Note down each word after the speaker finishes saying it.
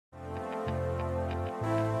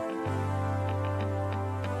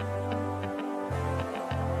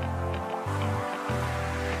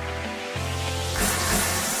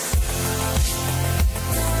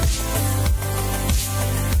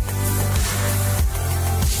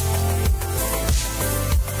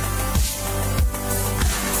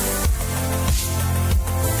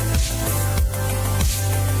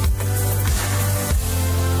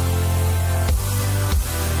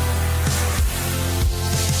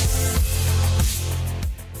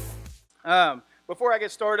Before I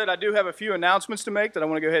get started, I do have a few announcements to make that I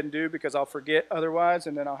want to go ahead and do because I'll forget otherwise,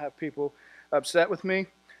 and then I'll have people upset with me.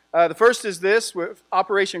 The first is this: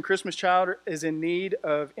 Operation Christmas Child is in need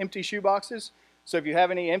of empty shoe boxes. So if you have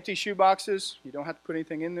any empty shoe boxes, you don't have to put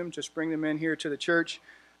anything in them. Just bring them in here to the church.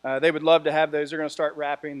 They would love to have those. They're going to start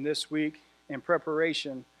wrapping this week in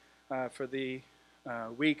preparation for the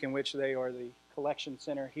week in which they are the collection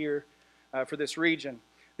center here for this region.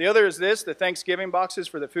 The other is this: the Thanksgiving boxes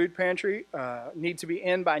for the food pantry need to be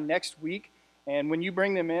in by next week. And when you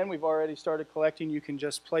bring them in, we've already started collecting. You can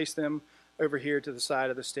just place them over here to the side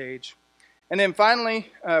of the stage. And then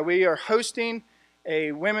finally, we are hosting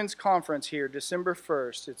a women's conference here December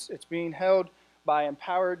 1st. It's being held by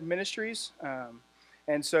Empowered Ministries.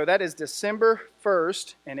 And so that is December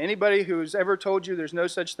 1st. And anybody who's ever told you there's no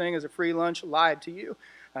such thing as a free lunch lied to you.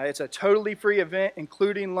 It's a totally free event,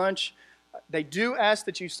 including lunch. They do ask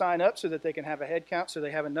that you sign up so that they can have a head count, so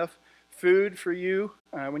they have enough food for you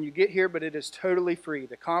when you get here, but it is totally free.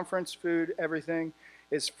 The conference, food, everything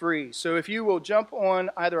is free. So if you will jump on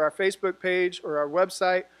either our Facebook page or our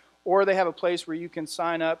website, or they have a place where you can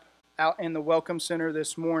sign up out in the Welcome Center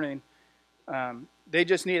this morning. They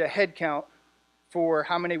just need a head count for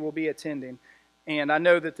how many will be attending. And I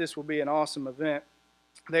know that this will be an awesome event.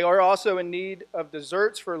 They are also in need of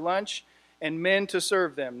desserts for lunch and men to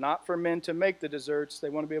serve them, not for men to make the desserts. They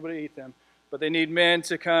want to be able to eat them, but they need men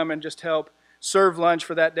to come and just help serve lunch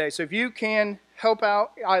for that day. So if you can help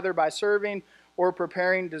out either by serving or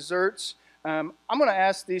preparing desserts, I'm going to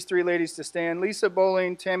ask these three ladies to stand: Lisa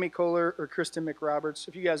Bowling, Tammy Kohler, or Kristen McRoberts.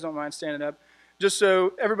 If you guys don't mind standing up, just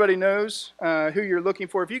so everybody knows who you're looking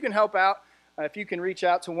for. If you can help out, if you can reach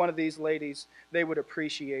out to one of these ladies, they would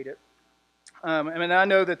appreciate it. And I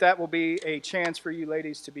know that that will be a chance for you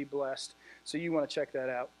ladies to be blessed, so you want to check that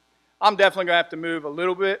out. I'm definitely going to have to move a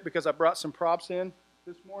little bit because I brought some props in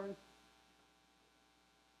this morning.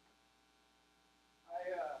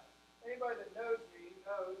 Anybody that knows me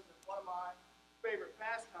knows that one of my favorite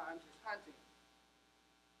pastimes is hunting.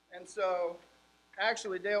 And so,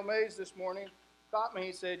 actually, Dale Mays this morning caught me.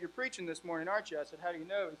 He said, "You're preaching this morning, aren't you?" I said, "How do you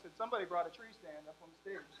know?" He said, "Somebody brought a tree stand up on the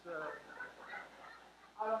stage." So,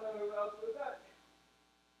 I don't know who else would have done it.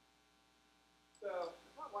 So,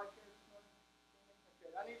 is my wife here this morning?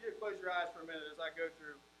 Okay, I need you to close your eyes for a minute as I go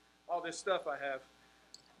through all this stuff I have.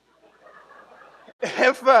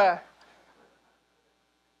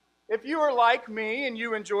 If you are like me and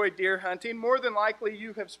you enjoy deer hunting, more than likely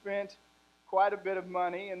you have spent quite a bit of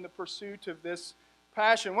money in the pursuit of this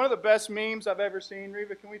passion. One of the best memes I've ever seen,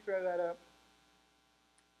 Reva, can we throw that up?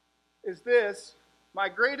 Is this: my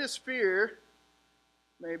greatest fear,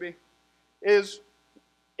 maybe, is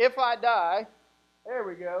if I die, there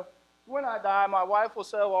we go, when I die, my wife will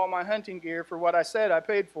sell all my hunting gear for what I said I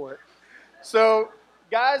paid for it. So,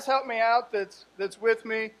 guys, help me out that's with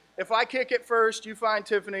me. If I kick it first, you find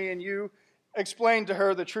Tiffany and you explain to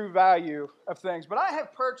her the true value of things. But I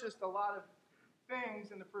have purchased a lot of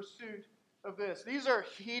things in the pursuit of this. These are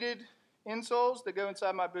heated insoles that go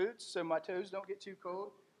inside my boots so my toes don't get too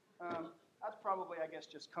cold. That's probably, I guess,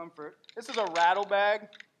 just comfort. This is a rattle bag.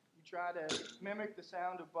 You try to mimic the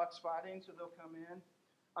sound of bucks fighting so they'll come in.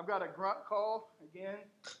 I've got a grunt call, again,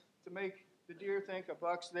 to make the deer think a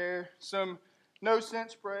buck's there. Some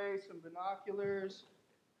no-scent spray, some binoculars.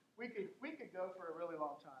 We could go for a really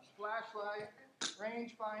long time. Flashlight,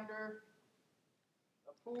 rangefinder,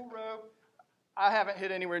 a pull rope. I haven't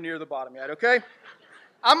hit anywhere near the bottom yet, okay?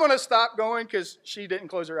 I'm going to stop going because she didn't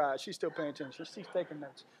close her eyes. She's still paying attention. She's taking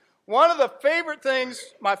notes. One of the favorite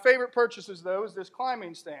things, my favorite purchases, though, is this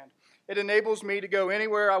climbing stand. It enables me to go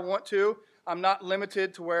anywhere I want to. I'm not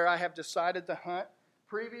limited to where I have decided to hunt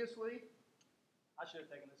previously. I should have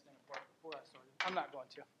taken this thing apart before I started. I'm not going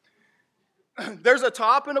to. There's a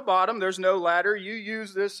top and a bottom. There's no ladder. You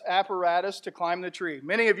use this apparatus to climb the tree.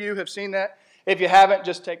 Many of you have seen that. If you haven't,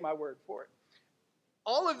 just take my word for it.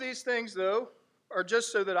 All of these things, though, are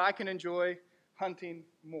just so that I can enjoy hunting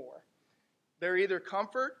more. They're either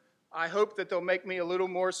comfort. I hope that they'll make me a little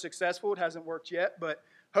more successful. It hasn't worked yet, but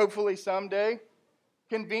hopefully someday.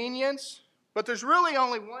 Convenience. But there's really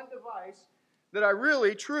only one device that I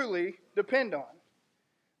really, truly depend on.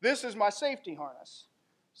 This is my safety harness.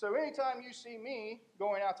 So anytime you see me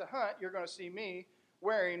going out to hunt, you're going to see me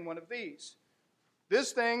wearing one of these.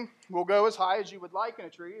 This thing will go as high as you would like in a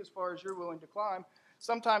tree, as far as you're willing to climb.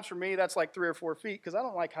 Sometimes for me, that's like 3 or 4 feet, because I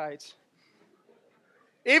don't like heights.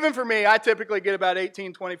 Even for me, I typically get about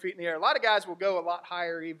 18, 20 feet in the air. A lot of guys will go a lot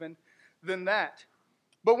higher even than that.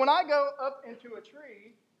 But when I go up into a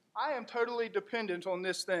tree, I am totally dependent on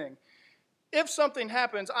this thing. If something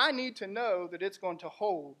happens, I need to know that it's going to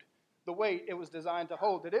hold the weight it was designed to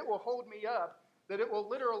hold, that it will hold me up, that it will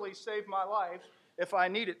literally save my life if I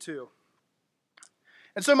need it to.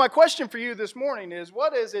 And so my question for you this morning is,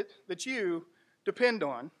 what is it that you depend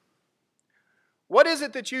on? What is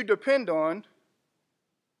it that you depend on,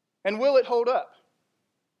 and will it hold up?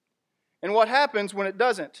 And what happens when it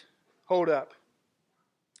doesn't hold up?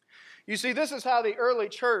 You see, this is how the early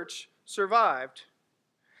church survived.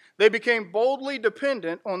 They became boldly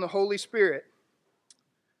dependent on the Holy Spirit.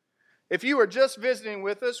 If you are just visiting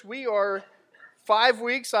with us, we are 5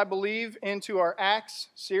 weeks, I believe, into our Acts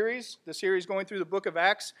series, the series going through the book of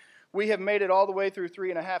Acts. We have made it all the way through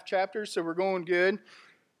 3.5 chapters, so we're going good.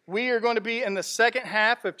 We are going to be in the second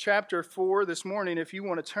half of chapter 4 this morning, if you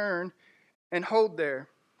want to turn and hold there.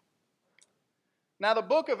 Now, the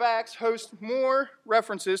book of Acts hosts more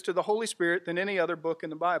references to the Holy Spirit than any other book in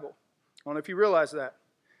the Bible. I don't know if you realize that.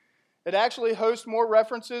 It actually hosts more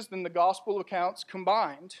references than the gospel accounts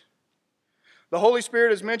combined. The Holy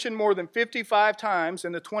Spirit is mentioned more than 55 times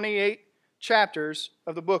in the 28 chapters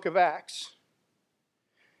of the book of Acts.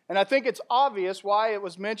 And I think it's obvious why it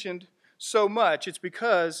was mentioned so much. It's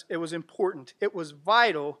because it was important. It was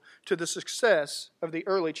vital to the success of the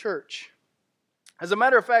early church. As a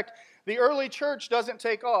matter of fact, the early church doesn't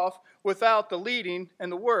take off without the leading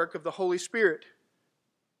and the work of the Holy Spirit.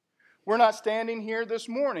 We're not standing here this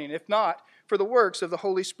morning, if not for the works of the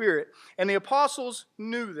Holy Spirit. And the apostles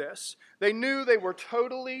knew this. They knew they were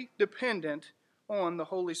totally dependent on the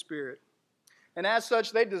Holy Spirit. And as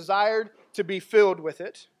such, they desired to be filled with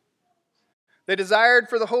it. They desired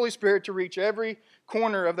for the Holy Spirit to reach every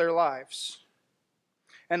corner of their lives.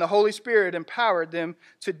 And the Holy Spirit empowered them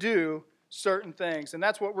to do certain things. And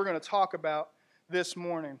that's what we're going to talk about this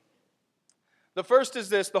morning. The first is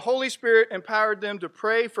this: the Holy Spirit empowered them to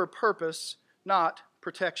pray for purpose, not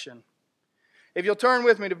protection. If you'll turn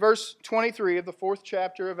with me to verse 23 of the 4th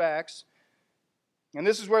chapter of Acts, and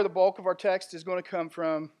this is where the bulk of our text is going to come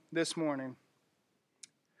from this morning.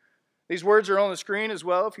 These words are on the screen as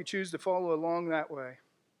well if you choose to follow along that way.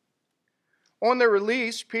 On their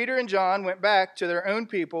release, Peter and John went back to their own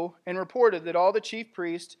people and reported that all the chief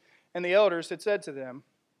priests and the elders had said to them.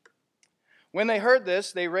 When they heard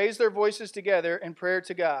this, they raised their voices together in prayer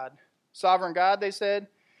to God. Sovereign God, they said,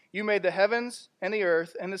 you made the heavens and the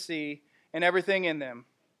earth and the sea and everything in them.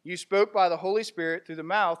 You spoke by the Holy Spirit through the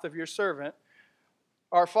mouth of your servant,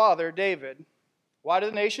 our father David. Why do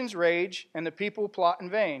the nations rage and the people plot in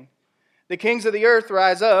vain? The kings of the earth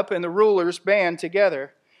rise up and the rulers band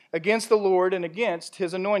together against the Lord and against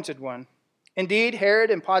his anointed one. Indeed, Herod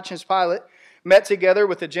and Pontius Pilate met together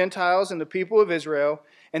with the Gentiles and the people of Israel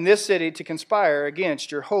in this city to conspire against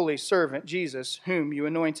your holy servant Jesus, whom you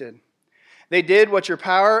anointed. They did what your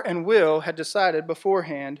power and will had decided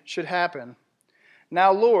beforehand should happen.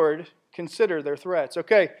 Now, Lord, consider their threats.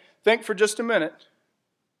 Okay, think for just a minute.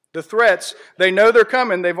 The threats, they know they're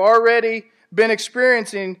coming. They've already been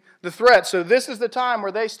experiencing the threats. So this is the time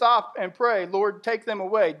where they stop and pray, Lord, take them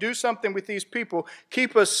away. Do something with these people.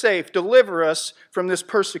 Keep us safe. Deliver us from this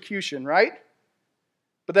persecution, right?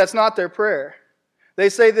 But that's not their prayer. They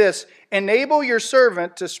say this: enable your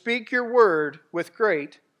servant to speak your word with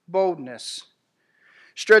great boldness.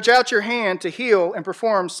 Stretch out your hand to heal and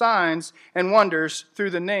perform signs and wonders through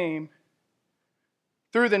the name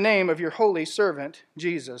of your holy servant,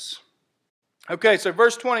 Jesus. Okay, so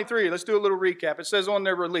verse 23, let's do a little recap. It says on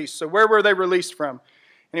their release. So where were they released from?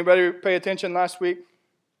 Anybody pay attention last week?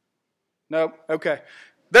 No? Okay.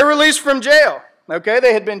 They're released from jail. Okay,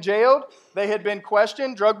 they had been jailed. They had been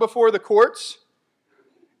questioned, drugged before the courts.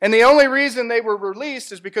 And the only reason they were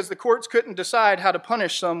released is because the courts couldn't decide how to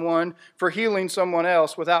punish someone for healing someone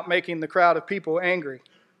else without making the crowd of people angry.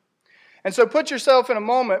 And so put yourself in a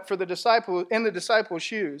moment in the disciples'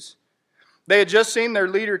 shoes. They had just seen their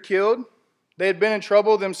leader killed. They had been in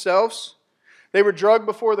trouble themselves. They were drugged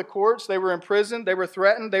before the courts. They were imprisoned. They were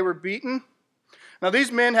threatened. They were beaten. Now,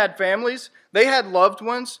 these men had families. They had loved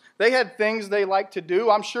ones. They had things they liked to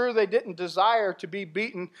do. I'm sure they didn't desire to be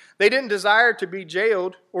beaten. They didn't desire to be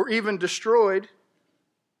jailed or even destroyed.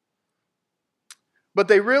 But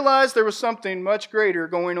they realized there was something much greater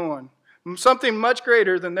going on, something much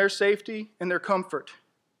greater than their safety and their comfort.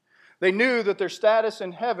 They knew that their status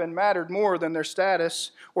in heaven mattered more than their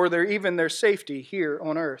status or even their safety here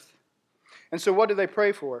on earth. And so what do they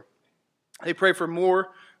pray for? They pray for more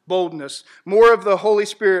boldness, more of the Holy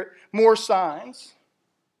Spirit, more signs.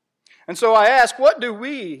 And so I ask, what do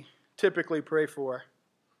we typically pray for?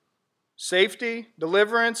 Safety,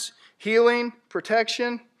 deliverance, healing,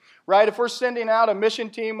 protection, right? If we're sending out a mission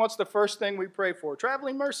team, what's the first thing we pray for?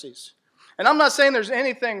 Traveling mercies. And I'm not saying there's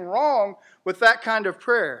anything wrong with that kind of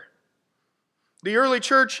prayer. The early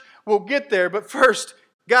church We'll get there, but first,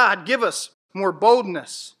 God, give us more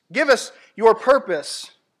boldness. Give us your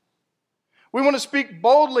purpose. We want to speak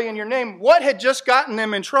boldly in your name. What had just gotten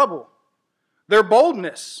them in trouble? Their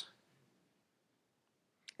boldness.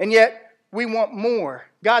 And yet, we want more.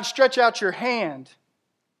 God, stretch out your hand.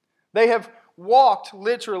 They have walked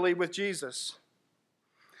literally with Jesus.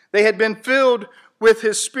 They had been filled with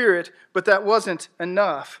His Spirit, but that wasn't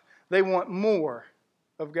enough. They want more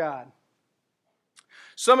of God.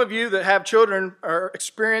 Some of you that have children are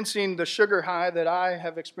experiencing the sugar high that I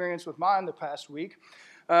have experienced with mine the past week.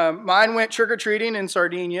 Mine went trick-or-treating in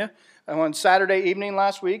Sardinia on Saturday evening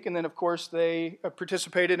last week, and then, of course, they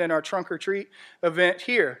participated in our trunk-or-treat event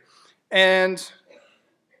here. And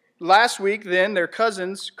last week, then, their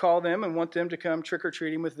cousins call them and want them to come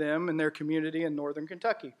trick-or-treating with them in their community in northern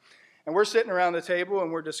Kentucky. And we're sitting around the table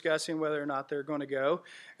and we're discussing whether or not they're going to go.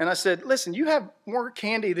 And I said, listen, you have more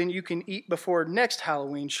candy than you can eat before next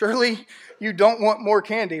Halloween. Surely you don't want more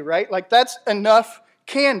candy, right? Like, that's enough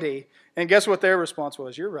candy. And guess what their response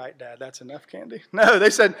was? You're right, Dad, that's enough candy. No, they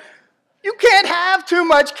said, you can't have too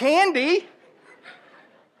much candy.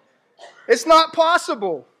 It's not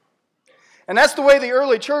possible. And that's the way the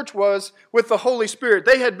early church was with the Holy Spirit.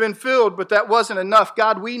 They had been filled, but that wasn't enough.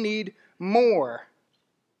 God, we need more.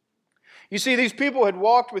 You see, these people had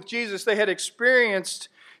walked with Jesus. They had experienced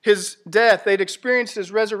His death. They'd experienced His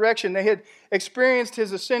resurrection. They had experienced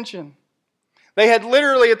His ascension. They had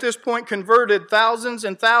literally at this point converted thousands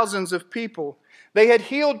and thousands of people. They had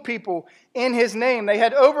healed people in His name. They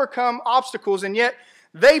had overcome obstacles, and yet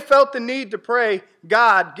they felt the need to pray,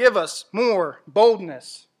 God, give us more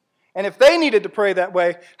boldness. And if they needed to pray that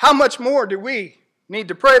way, how much more do we need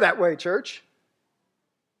to pray that way, church?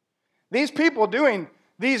 These people doing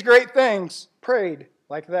these great things prayed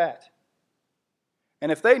like that.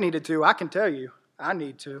 And if they needed to, I can tell you, I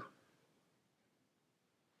need to.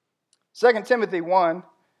 2 Timothy 1,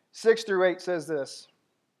 6 through 8 says this.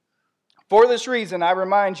 For this reason, I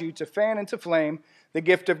remind you to fan into flame the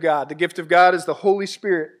gift of God. The gift of God is the Holy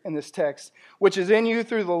Spirit in this text, which is in you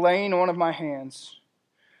through the laying on of my hands.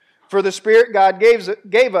 For the Spirit God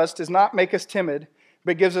gave us does not make us timid,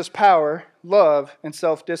 but gives us power, love, and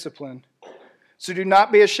self-discipline. So do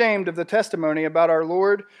not be ashamed of the testimony about our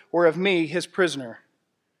Lord or of me, His prisoner.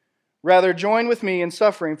 Rather, join with me in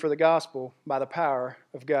suffering for the gospel by the power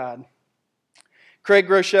of God. Craig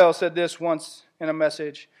Groeschel said this once in a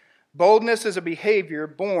message, boldness is a behavior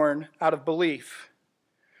born out of belief.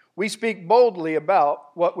 We speak boldly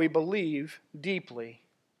about what we believe deeply.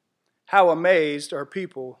 How amazed are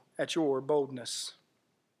people at your boldness.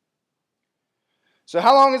 So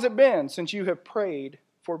how long has it been since you have prayed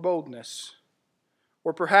for boldness?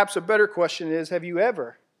 Or perhaps a better question is, have you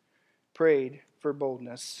ever prayed for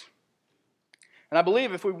boldness? And I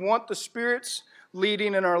believe if we want the Spirit's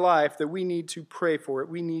leading in our life, that we need to pray for it.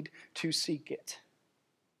 We need to seek it.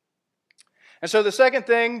 And so the second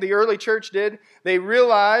thing the early church did, they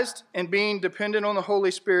realized in being dependent on the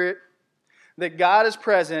Holy Spirit that God is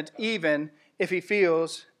present even if He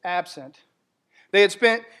feels absent. They had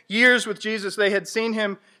spent years with Jesus. They had seen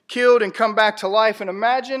Him killed and come back to life. And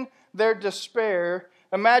imagine their despair,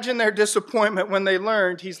 imagine their disappointment when they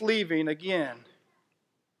learned He's leaving again.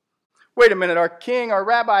 Wait a minute, our king, our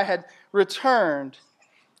rabbi had returned.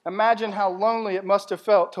 Imagine how lonely it must have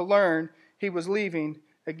felt to learn He was leaving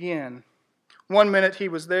again. One minute He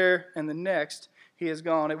was there, and the next He is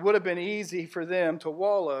gone. It would have been easy for them to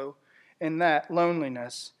wallow in that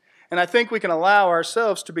loneliness. And I think we can allow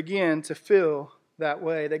ourselves to begin to feel that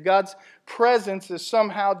way, that God's presence is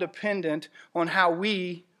somehow dependent on how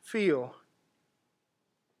we feel.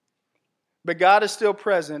 But God is still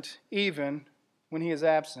present even when He is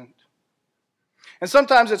absent. And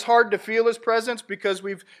sometimes it's hard to feel His presence because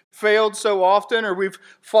we've failed so often or we've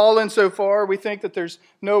fallen so far. We think that there's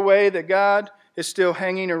no way that God is still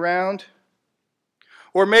hanging around.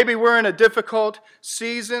 Or maybe we're in a difficult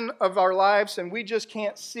season of our lives and we just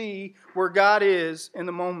can't see where God is in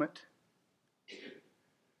the moment.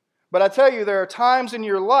 But I tell you, there are times in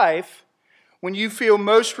your life when you feel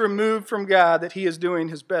most removed from God that He is doing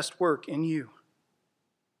His best work in you.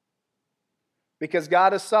 Because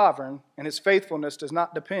God is sovereign and His faithfulness does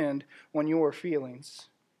not depend on your feelings.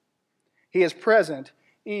 He is present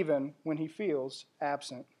even when He feels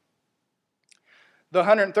absent. The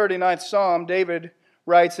 139th Psalm, David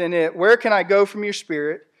writes in it, where can I go from your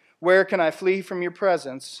spirit? Where can I flee from your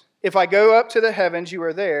presence? If I go up to the heavens, you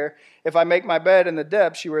are there. If I make my bed in the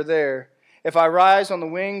depths, you are there. If I rise on the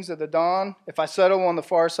wings of the dawn, if I settle on the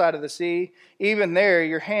far side of the sea, even there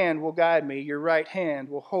your hand will guide me, your right hand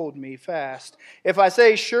will hold me fast. If I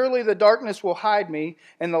say, surely the darkness will hide me,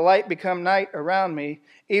 and the light become night around me,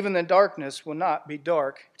 even the darkness will not be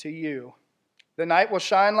dark to you. The night will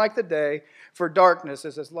shine like the day, for darkness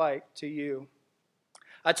is as light to you.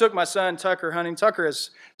 I took my son Tucker hunting. Tucker is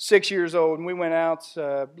 6 years old, and we went out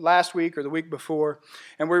last week or the week before,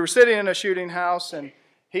 and we were sitting in a shooting house, and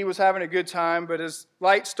he was having a good time, but as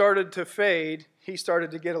light started to fade, he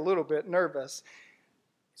started to get a little bit nervous.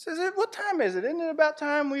 He says, what time is it? Isn't it about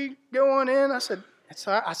time we go on in? I said, it's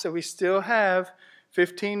all right. I said, we still have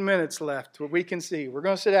 15 minutes left where we can see. We're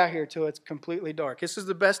going to sit out here till it's completely dark. This is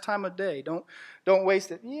the best time of day. Don't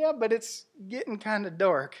waste it. Yeah, but it's getting kind of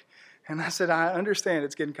dark. And I said, I understand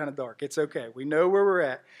it's getting kind of dark. It's okay. We know where we're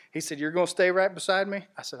at. He said, you're going to stay right beside me?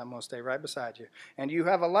 I said, I'm going to stay right beside you. And you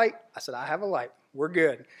have a light? I said, I have a light. We're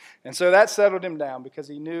good. And so that settled him down because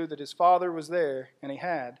he knew that his father was there and he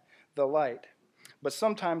had the light. But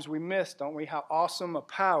sometimes we miss, don't we, how awesome a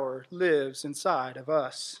power lives inside of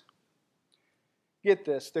us. Get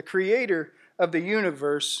this, the creator of the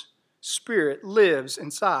universe, Spirit, lives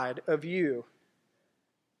inside of you.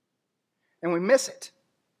 And we miss it.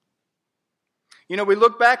 You know, we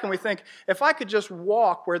look back and we think, if I could just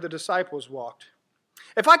walk where the disciples walked,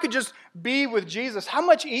 if I could just be with Jesus, how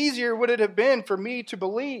much easier would it have been for me to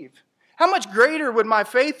believe? How much greater would my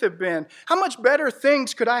faith have been? How much better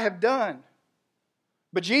things could I have done?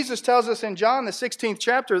 But Jesus tells us in John, the 16th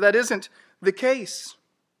chapter, that isn't the case.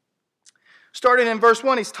 Starting in verse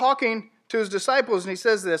 1, he's talking to his disciples and he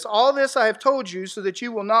says this, all this I have told you so that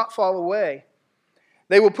you will not fall away.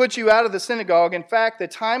 They will put you out of the synagogue. In fact, the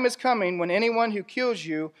time is coming when anyone who kills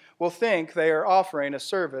you will think they are offering a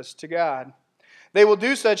service to God. They will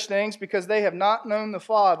do such things because they have not known the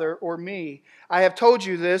Father or me. I have told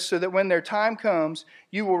you this so that when their time comes,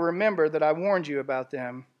 you will remember that I warned you about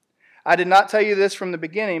them. I did not tell you this from the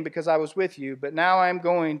beginning because I was with you, but now I am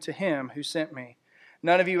going to him who sent me.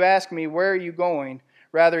 None of you ask me, where are you going?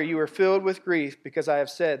 Rather, you are filled with grief because I have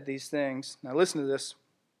said these things. Now listen to this.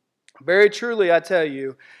 Very truly, I tell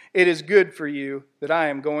you, it is good for you that I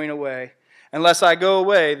am going away. Unless I go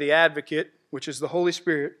away, the advocate, which is the Holy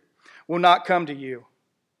Spirit, will not come to you.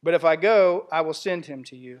 But if I go, I will send him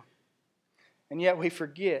to you. And yet we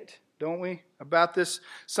forget, don't we, about this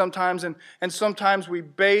sometimes. And sometimes we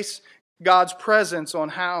base God's presence on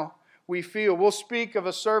how we feel. We'll speak of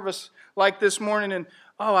a service like this morning and,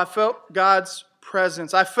 oh, I felt God's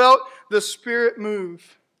presence. I felt the Spirit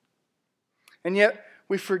move. And yet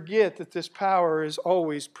we forget that this power is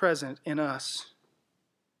always present in us.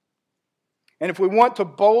 And if we want to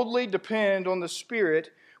boldly depend on the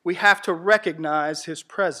Spirit, we have to recognize His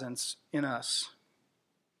presence in us.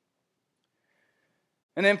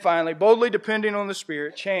 And then finally, boldly depending on the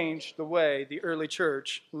Spirit changed the way the early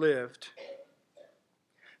church lived.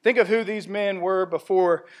 Think of who these men were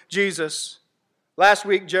before Jesus. Last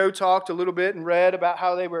week, Joe talked a little bit and read about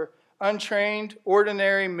how they were untrained,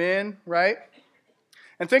 ordinary men, right?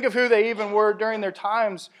 And think of who they even were during their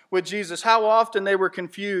times with Jesus. How often they were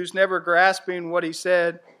confused, never grasping what He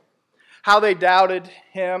said. How they doubted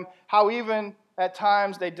Him. How even at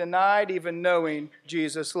times they denied even knowing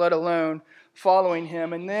Jesus, let alone following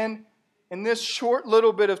Him. And then in this short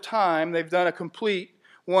little bit of time, they've done a complete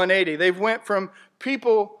 180. They've went from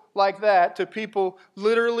people like that to people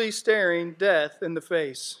literally staring death in the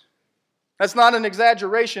face. That's not an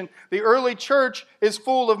exaggeration. The early church is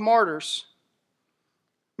full of martyrs.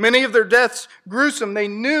 Many of their deaths gruesome. They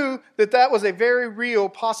knew that that was a very real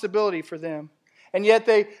possibility for them. And yet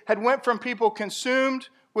they had went from people consumed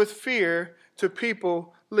with fear to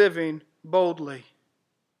people living boldly.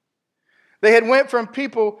 They had went from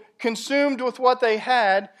people consumed with what they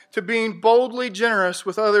had to being boldly generous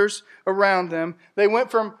with others around them. They went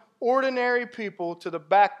from ordinary people to the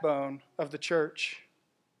backbone of the church.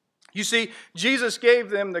 You see, Jesus gave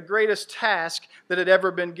them the greatest task that had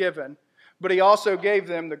ever been given, but He also gave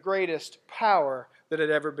them the greatest power that had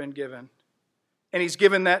ever been given. And He's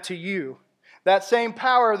given that to you. That same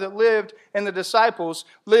power that lived in the disciples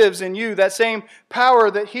lives in you. That same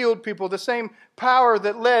power that healed people, the same power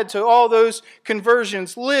that led to all those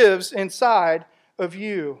conversions lives inside of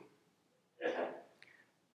you.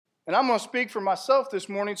 And I'm going to speak for myself this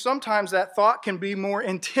morning. Sometimes that thought can be more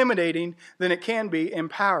intimidating than it can be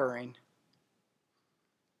empowering.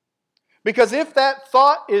 Because if that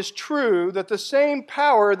thought is true, that the same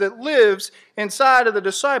power that lives inside of the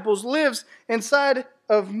disciples lives inside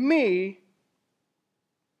of me,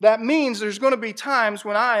 that means there's going to be times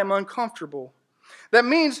when I am uncomfortable. That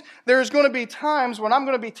means there's going to be times when I'm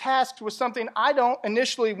going to be tasked with something I don't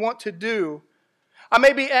initially want to do. I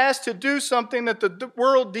may be asked to do something that the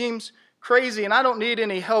world deems crazy, and I don't need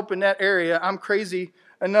any help in that area. I'm crazy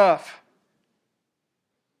enough.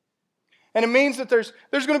 And it means that there's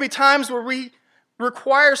going to be times where we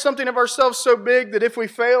require something of ourselves so big that if we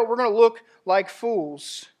fail, we're going to look like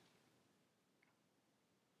fools.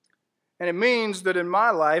 And it means that in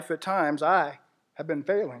my life, at times, I have been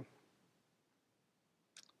failing.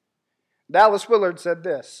 Dallas Willard said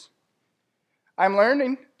this: I'm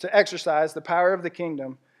learning to exercise the power of the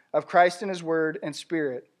kingdom of Christ in His Word and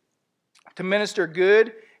Spirit, to minister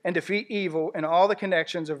good and defeat evil in all the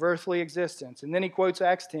connections of earthly existence. And then he quotes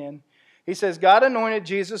Acts 10. He says, God anointed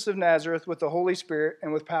Jesus of Nazareth with the Holy Spirit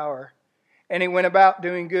and with power, and He went about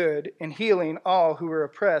doing good and healing all who were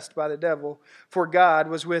oppressed by the devil, for God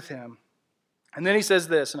was with Him. And then he says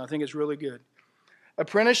this, and I think it's really good.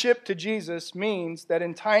 Apprenticeship to Jesus means that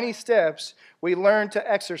in tiny steps we learn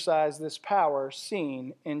to exercise this power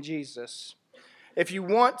seen in Jesus. If you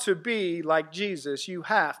want to be like Jesus, you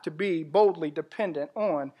have to be boldly dependent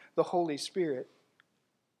on the Holy Spirit.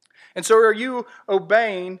 And so are you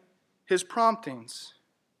obeying His promptings?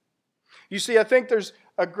 You see, I think there's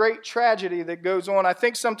a great tragedy that goes on. I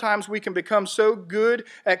think sometimes we can become so good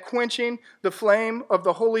at quenching the flame of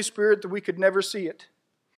the Holy Spirit that we could never see it.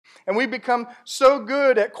 And we become so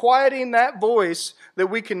good at quieting that voice that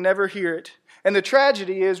we can never hear it. And the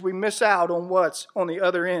tragedy is we miss out on what's on the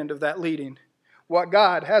other end of that leading, what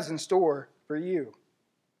God has in store for you.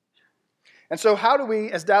 And so how do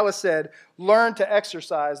we, as Dallas said, learn to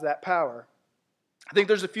exercise that power? I think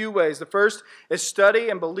there's a few ways. The first is study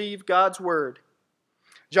and believe God's Word.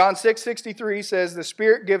 John 6:63 says, the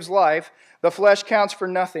Spirit gives life, the flesh counts for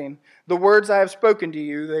nothing. The words I have spoken to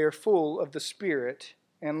you, they are full of the Spirit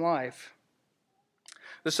and life.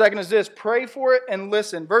 The second is this: pray for it and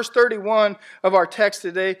listen. Verse 31 of our text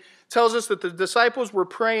today tells us that the disciples were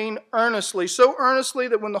praying earnestly, so earnestly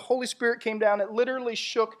that when the Holy Spirit came down, it literally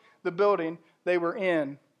shook the building they were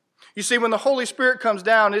in. You see, when the Holy Spirit comes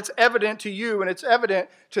down, it's evident to you and it's evident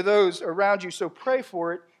to those around you. So pray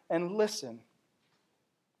for it and listen.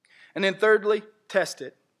 And then thirdly, test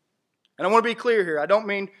it. And I want to be clear here. I don't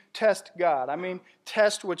mean test God. I mean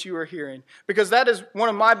test what you are hearing. Because that is one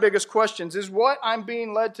of my biggest questions. Is what I'm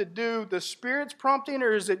being led to do the Spirit's prompting,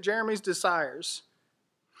 or is it Jeremy's desires?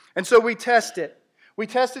 And so we test it. We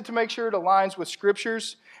test it to make sure it aligns with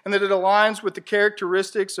Scriptures and that it aligns with the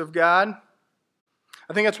characteristics of God.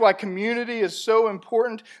 I think that's why community is so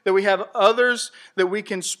important, that we have others that we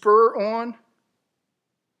can spur on.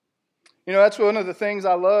 You know, that's one of the things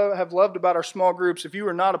I have loved about our small groups. If you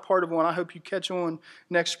are not a part of one, I hope you catch on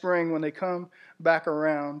next spring when they come back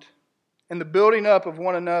around. And the building up of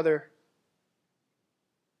one another.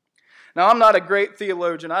 Now, I'm not a great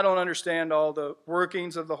theologian. I don't understand all the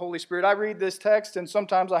workings of the Holy Spirit. I read this text, and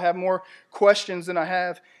sometimes I have more questions than I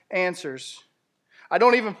have answers. I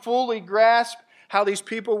don't even fully grasp how these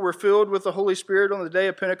people were filled with the Holy Spirit on the day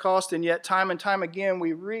of Pentecost, and yet time and time again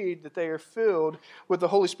we read that they are filled with the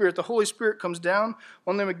Holy Spirit. The Holy Spirit comes down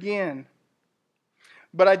on them again.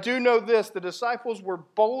 But I do know this: the disciples were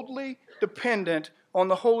boldly dependent on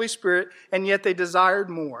the Holy Spirit, and yet they desired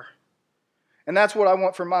more. And that's what I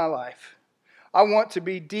want for my life. I want to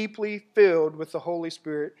be deeply filled with the Holy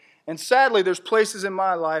Spirit. And sadly, there's places in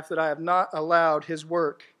my life that I have not allowed His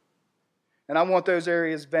work. And I want those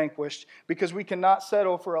areas vanquished, because we cannot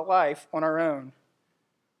settle for a life on our own.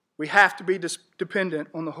 We have to be dependent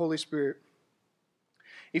on the Holy Spirit.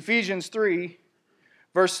 Ephesians 3,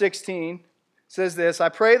 verse 16 says this: I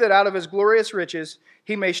pray that out of His glorious riches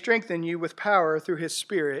He may strengthen you with power through His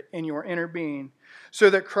Spirit in your inner being, so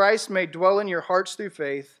that Christ may dwell in your hearts through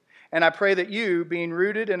faith. And I pray that you, being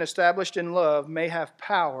rooted and established in love, may have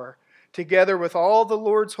power, together with all the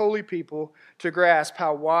Lord's holy people, to grasp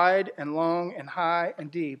how wide and long and high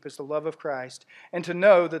and deep is the love of Christ, and to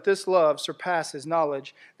know that this love surpasses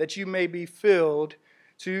knowledge, that you may be filled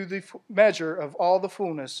to the measure of all the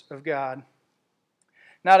fullness of God.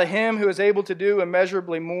 Now to Him who is able to do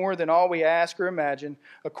immeasurably more than all we ask or imagine,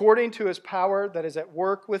 according to His power that is at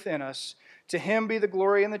work within us, to Him be the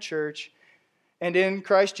glory in the church and in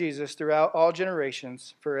Christ Jesus throughout all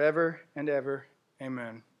generations, forever and ever.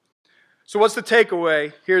 Amen. So what's the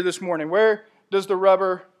takeaway here this morning? Where does the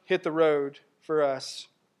rubber hit the road for us?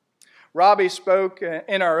 Robbie spoke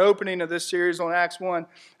in our opening of this series on Acts 1,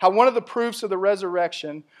 how one of the proofs of the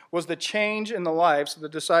resurrection was the change in the lives of the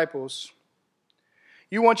disciples.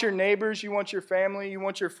 You want your neighbors, you want your family, you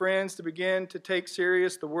want your friends to begin to take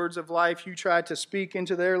serious the words of life you try to speak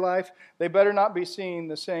into their life. They better not be seeing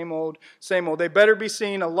the same old, same old. They better be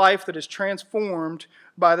seeing a life that is transformed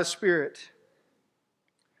by the Spirit.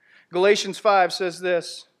 Galatians 5 says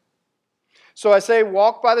this, "So I say,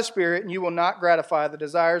 walk by the Spirit, and you will not gratify the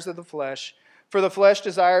desires of the flesh. For the flesh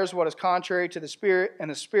desires what is contrary to the Spirit,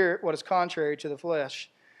 and the Spirit what is contrary to the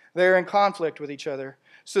flesh. They are in conflict with each other,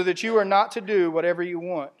 so that you are not to do whatever you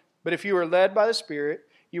want. But if you are led by the Spirit,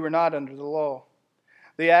 you are not under the law.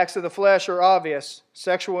 The acts of the flesh are obvious: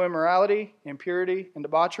 sexual immorality, impurity and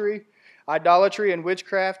debauchery, idolatry and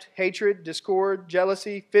witchcraft, hatred, discord,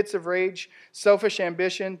 jealousy, fits of rage, selfish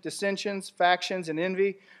ambition, dissensions, factions, and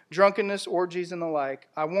envy, drunkenness, orgies, and the like.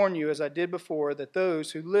 I warn you, as I did before, that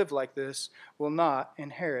those who live like this will not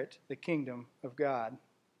inherit the kingdom of God."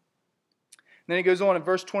 Then he goes on in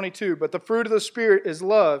verse 22, "But the fruit of the Spirit is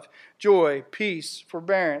love, joy, peace,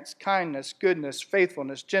 forbearance, kindness, goodness,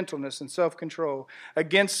 faithfulness, gentleness, and self-control.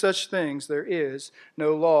 Against such things there is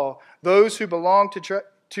no law. Those who belong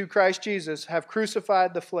to Christ Jesus have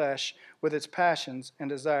crucified the flesh with its passions and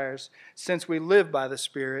desires. Since we live by the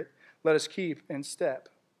Spirit, let us keep in step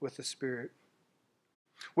with the Spirit."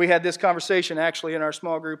 We had this conversation actually in our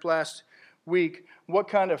small group last week. What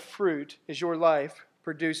kind of fruit is your life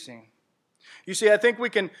producing? You see, I think we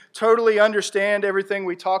can totally understand everything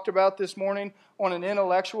we talked about this morning on an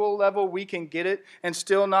intellectual level. We can get it and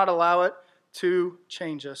still not allow it to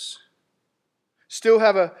change us. Still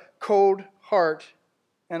have a cold heart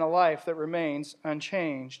and a life that remains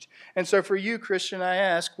unchanged. And so for you, Christian, I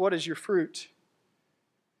ask, what is your fruit?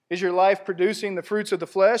 Is your life producing the fruits of the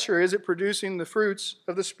flesh, or is it producing the fruits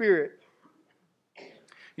of the Spirit?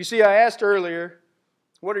 You see, I asked earlier,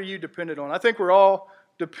 what are you dependent on? I think we're all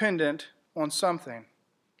dependent on something.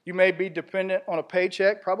 You may be dependent on a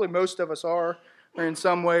paycheck. Probably most of us are, or in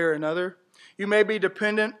some way or another. You may be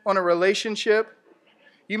dependent on a relationship.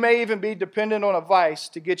 You may even be dependent on a vice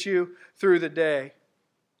to get you through the day.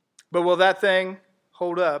 But will that thing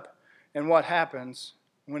hold up? And what happens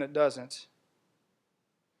when it doesn't?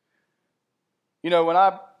 You know, when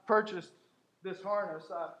I purchased this harness,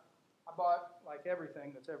 I bought like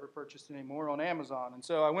everything that's ever purchased anymore on Amazon. And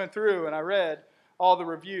so I went through and I read all the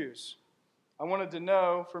reviews. I wanted to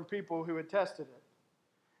know from people who had tested it.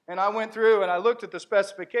 And I went through and I looked at the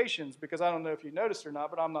specifications, because I don't know if you noticed or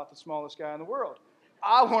not, but I'm not the smallest guy in the world.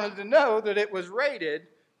 I wanted to know that it was rated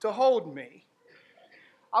to hold me.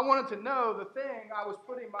 I wanted to know the thing I was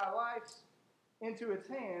putting my life into its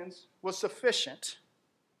hands was sufficient.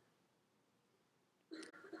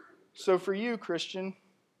 So for you, Christian,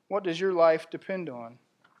 what does your life depend on?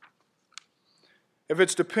 If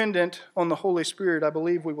it's dependent on the Holy Spirit, I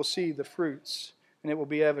believe we will see the fruits, and it will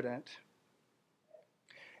be evident.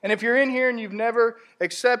 And if you're in here and you've never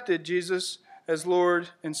accepted Jesus as Lord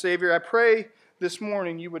and Savior, I pray this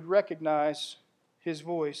morning you would recognize His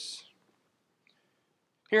voice.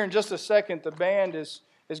 Here in just a second, the band is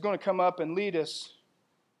going to come up and lead us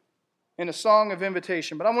in a song of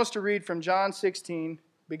invitation. But I want us to read from John 16,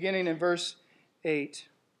 beginning in verse 8.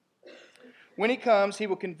 "When He comes, He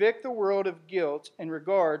will convict the world of guilt in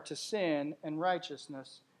regard to sin and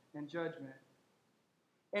righteousness and judgment.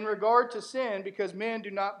 In regard to sin, because men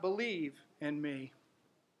do not believe in me."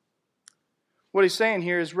 What He's saying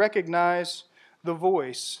here is recognize the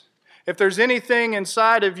voice. If there's anything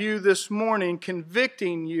inside of you this morning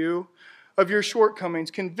convicting you of your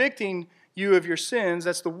shortcomings, convicting you of your sins,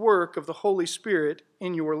 that's the work of the Holy Spirit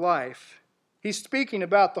in your life. He's speaking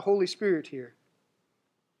about the Holy Spirit here.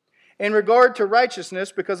 "In regard to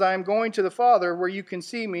righteousness, because I am going to the Father where you can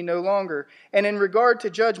see me no longer. And in regard to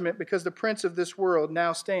judgment, because the prince of this world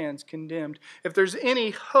now stands condemned." If there's any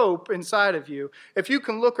hope inside of you, if you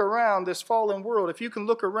can look around this fallen world, if you can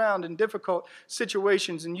look around in difficult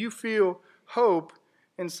situations and you feel hope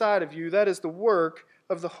inside of you, that is the work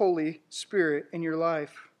of the Holy Spirit in your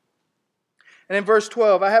life. And in verse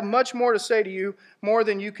 12, "I have much more to say to you, more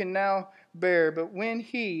than you can now bear. But when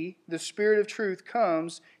He, the Spirit of truth,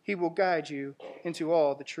 comes, He will guide you into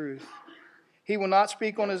all the truth. He will not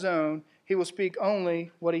speak on His own. He will speak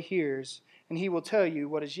only what He hears, and He will tell you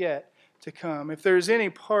what is yet to come." If there is any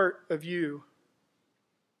part of you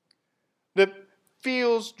that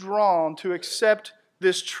feels drawn to accept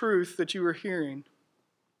this truth that you are hearing,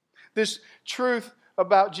 this truth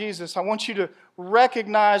about Jesus, I want you to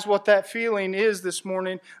recognize what that feeling is this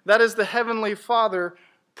morning. That is the Heavenly Father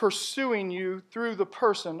pursuing you through the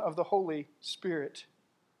person of the Holy Spirit.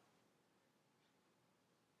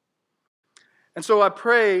 And so I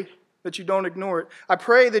pray that you don't ignore it. I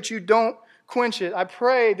pray that you don't quench it. I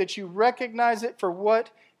pray that you recognize it for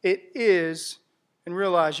what it is and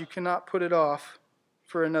realize you cannot put it off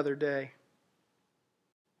for another day.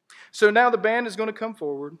 So now the band is going to come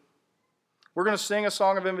forward. We're going to sing a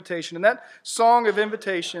song of invitation. And that song of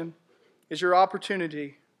invitation is your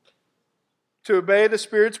opportunity to obey the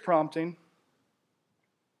Spirit's prompting,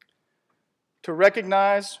 to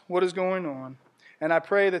recognize what is going on. And I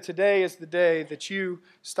pray that today is the day that you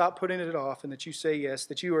stop putting it off and that you say yes,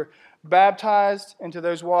 that you are baptized into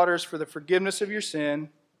those waters for the forgiveness of your sin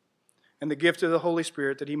and the gift of the Holy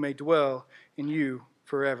Spirit, that He may dwell in you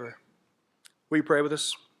forever. Will you pray with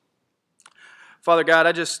us? Father God,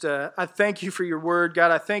 I thank you for your word.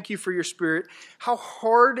 God, I thank you for your Spirit. How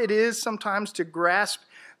hard it is sometimes to grasp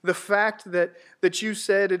the fact that you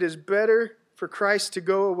said it is better for Christ to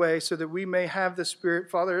go away so that we may have the Spirit.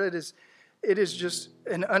 Father, it is just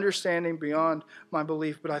an understanding beyond my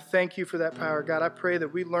belief, but I thank you for that power. God, I pray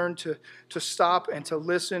that we learn to stop and to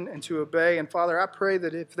listen and to obey. And Father, I pray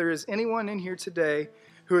that if there is anyone in here today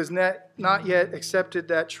who has not yet accepted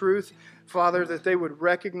that truth, Father, that they would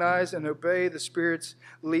recognize and obey the Spirit's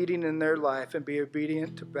leading in their life and be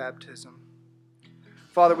obedient to baptism.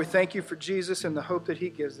 Father, we thank you for Jesus and the hope that He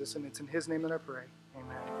gives us, and it's in His name that I pray.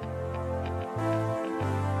 Amen.